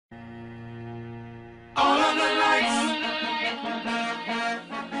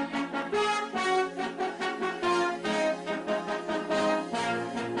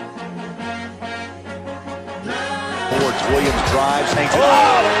Williams drives, hangs it.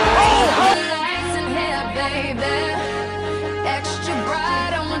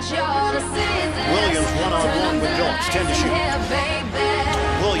 Williams one-on-one with Jones, 10 to shoot.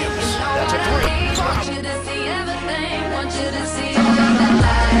 Williams, that's a three.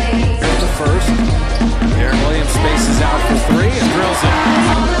 Here's the first. Deron Williams spaces out for three and drills it.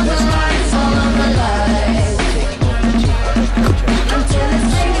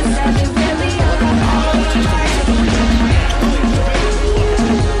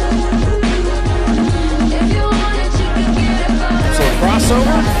 So a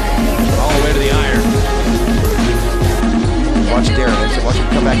crossover, all the way to the iron. Watch Deron, watch him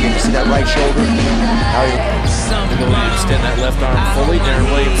come back in. You see that right shoulder? How he Extend that left arm fully. Deron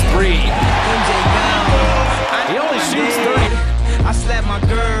Williams, three. He only shoots 30. I slapped my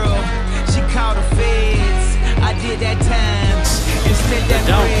girl, she called the feds. I did that time and spent that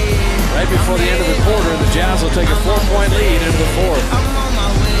bread. Right before the end of the quarter, the Jazz will take a 4-point lead into the fourth. I'm on my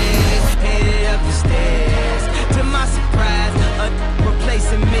way, headed up the stairs. To my surprise,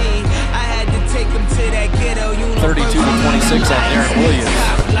 replacing me. I had to take him to that ghetto. 32 to 26 on Deron Williams.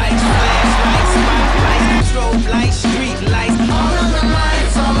 Lights, flashlights, spotlights, strobe lights, street lights, all of the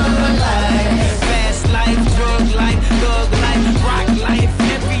lights, all of the lights. Fast life, drug life, thug life, rock life,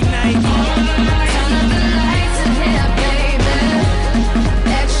 every night. All of the lights, in here, baby.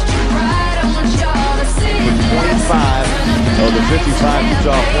 Extra bright, I want y'all to see. 25 of the 55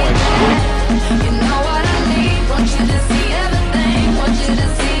 Utah points. You know what I need, want you to see everything, want you to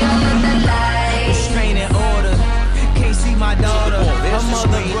see all of the lights. Restraining order, can't see my daughter. Her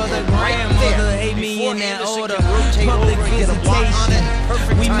mother, brother, grandmother hate me in that order. Public visitation,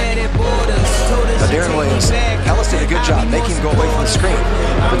 we met at borders. Now Deron Williams, Ellis did a good job making him go away from the screen.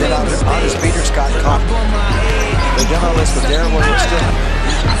 But then on his beaters got caught. They done all this with Deron Williams still.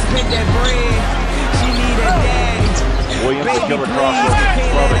 I spent that bread, she needed daddy. Williams, Gilbert crossover.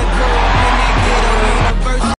 Love it.